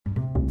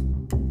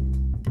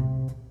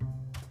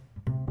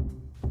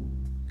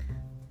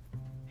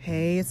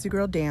Hey, it's your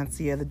girl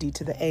Dancia, the D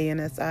to the A N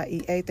S I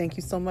E A. Thank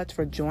you so much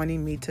for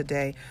joining me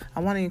today.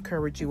 I want to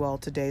encourage you all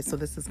today, so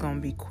this is going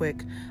to be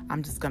quick.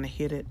 I'm just going to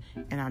hit it,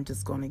 and I'm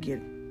just going to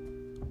get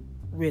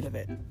rid of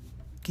it.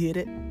 Get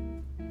it?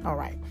 All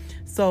right.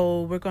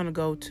 So we're going to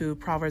go to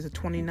Proverbs, the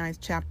 29th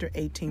chapter,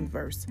 18th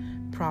verse.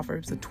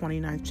 Proverbs, the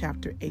 29th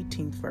chapter,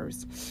 18th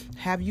verse.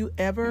 Have you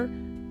ever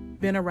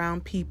been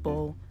around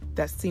people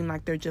that seem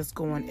like they're just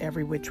going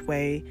every which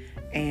way,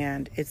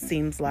 and it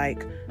seems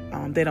like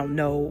they don't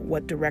know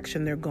what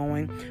direction they're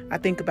going? I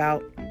think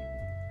about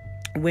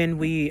when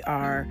we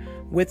are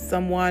with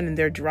someone and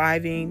they're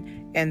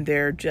driving and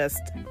they're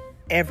just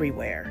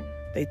everywhere.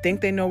 They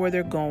think they know where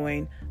they're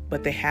going,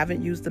 but they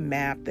haven't used the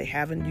map. They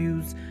haven't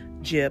used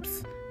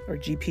GIPS or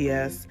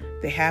GPS.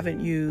 They haven't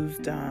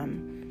used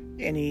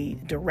any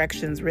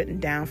directions written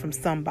down from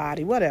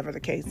somebody, whatever the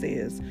case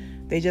is.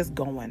 They just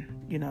going,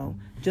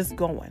 just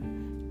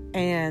going.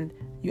 And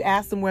you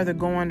ask them where they're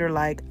going, they're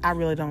like, I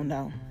really don't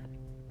know.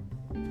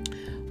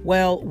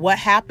 Well, what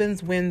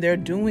happens when they're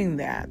doing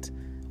that?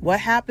 What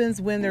happens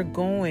when they're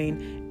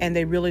going and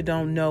they really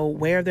don't know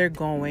where they're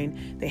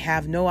going? They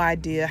have no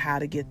idea how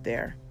to get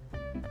there.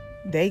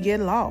 They get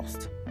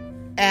lost.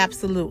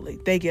 Absolutely,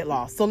 they get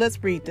lost. So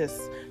let's read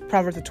this.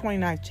 Proverbs, the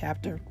 29th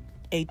chapter,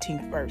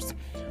 18th verse.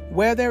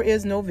 Where there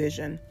is no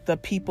vision, the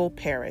people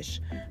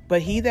perish.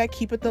 But he that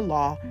keepeth the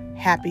law,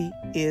 happy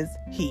is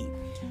he.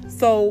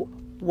 So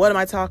what am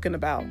I talking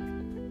about?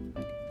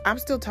 I'm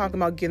still talking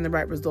about getting the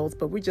right results,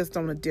 but we're just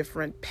on a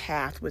different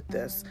path with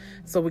this.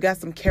 So we got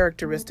some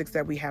characteristics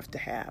that we have to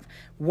have.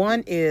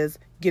 One is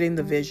getting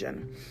the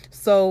vision.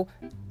 So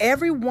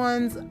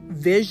everyone's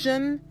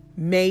vision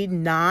may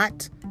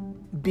not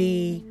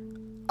be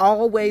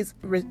always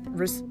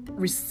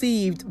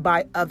received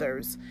by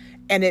others.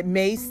 And it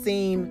may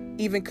seem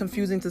even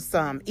confusing to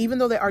some, even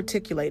though they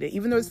articulate it,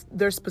 even though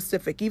they're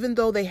specific, even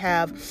though they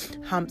have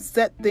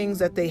set things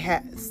that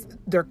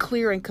they're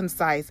clear and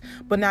concise,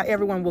 but not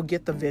everyone will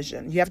get the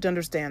vision. You have to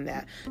understand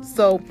that.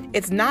 So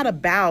it's not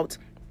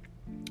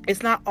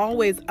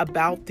always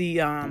about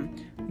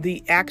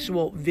the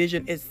actual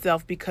vision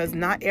itself, because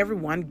not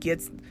everyone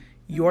gets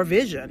your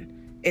vision.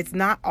 It's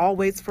not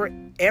always for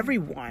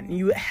everyone.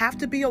 You have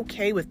to be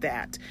okay with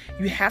that.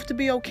 You have to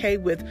be okay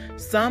with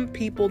some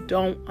people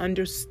don't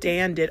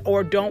understand it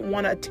or don't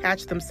want to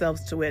attach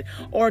themselves to it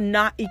or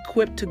not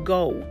equipped to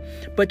go.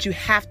 But you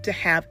have to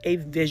have a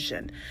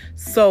vision.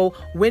 So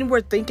when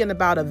we're thinking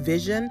about a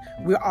vision,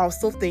 we're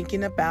also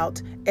thinking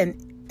about an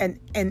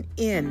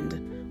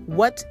end.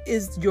 What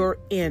is your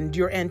end,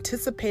 your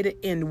anticipated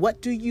end?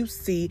 What do you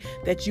see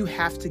that you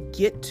have to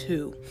get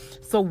to?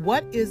 So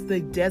what is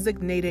the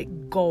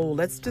designated goal?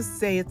 Let's just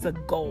say it's a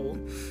goal.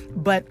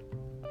 But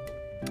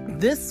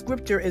this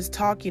scripture is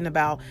talking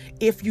about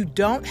if you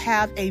don't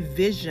have a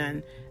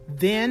vision,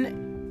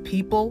 then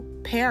people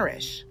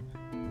perish.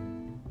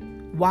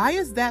 Why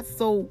is that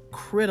so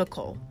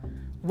critical?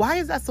 Why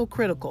is that so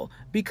critical?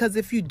 Because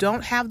if you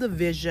don't have the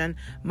vision,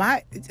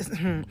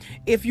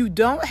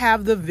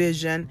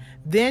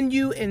 then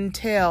you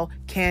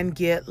can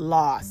get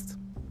lost.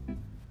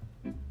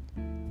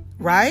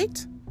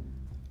 Right?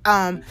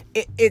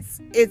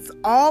 It's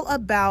all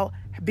about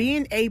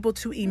being able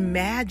to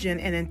imagine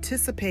and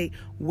anticipate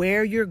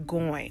where you're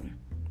going.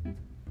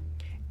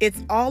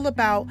 It's all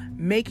about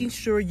making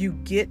sure you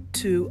get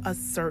to a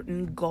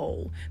certain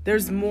goal.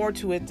 There's more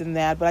to it than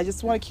that, but I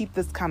just want to keep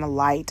this kind of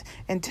light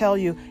and tell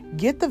you,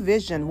 get the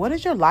vision. What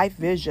is your life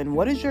vision?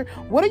 What are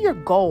your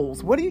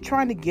goals? What are you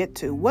trying to get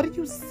to? What do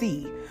you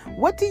see?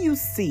 What do you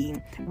see?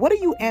 What do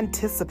you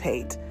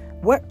anticipate?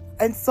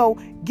 And so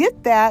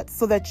get that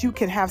so that you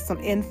can have some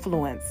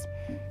influence.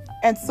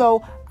 And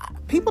so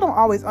people don't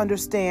always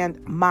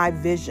understand my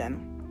vision.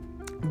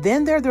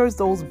 Then there's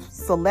those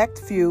select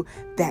few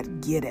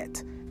that get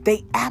it.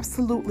 They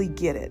absolutely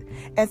get it.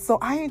 And so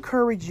I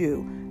encourage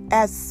you,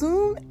 as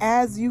soon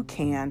as you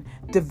can,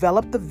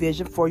 develop the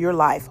vision for your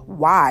life.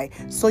 Why?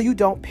 So you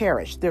don't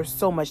perish. There's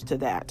so much to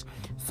that.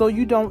 So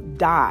you don't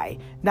die.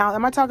 Now,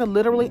 am I talking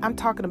literally? I'm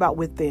talking about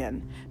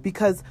within.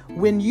 Because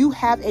when you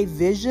have a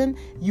vision,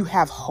 you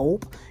have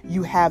hope,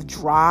 you have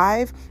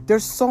drive.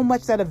 There's so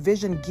much that a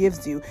vision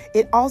gives you.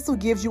 It also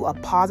gives you a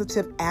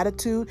positive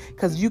attitude,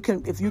 because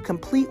if you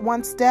complete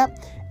one step,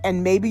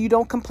 and maybe you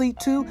don't complete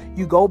two,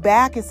 you go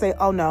back and say,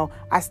 oh no,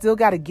 I still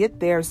got to get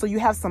there. So you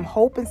have some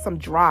hope and some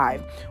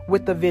drive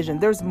with the vision.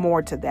 There's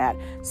more to that.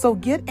 So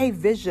get a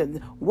vision.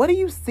 What do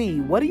you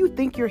see? What do you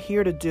think you're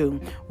here to do?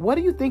 What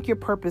do you think your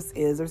purpose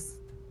is?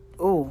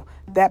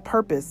 That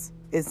purpose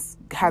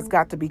has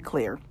got to be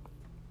clear.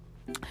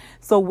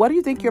 So what do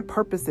you think your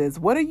purpose is?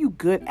 What are you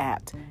good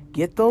at?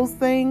 Get those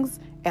things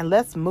and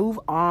let's move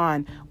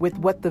on with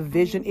what the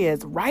vision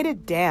is. Write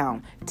it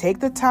down. Take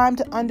the time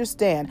to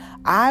understand.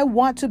 I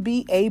want to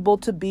be able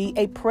to be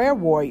a prayer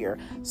warrior.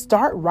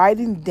 Start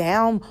writing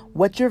down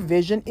what your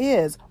vision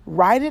is.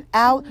 Write it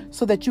out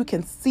so that you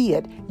can see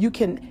it. You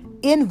can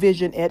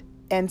envision it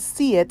and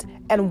see it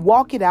and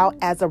walk it out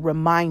as a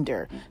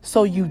reminder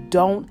so you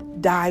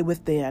don't die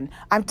within.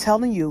 I'm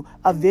telling you,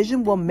 a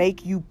vision will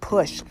make you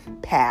push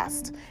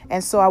past.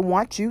 And so I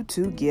want you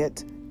to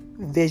get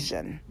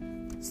vision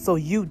so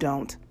you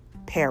don't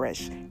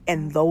perish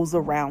and those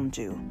around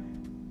you.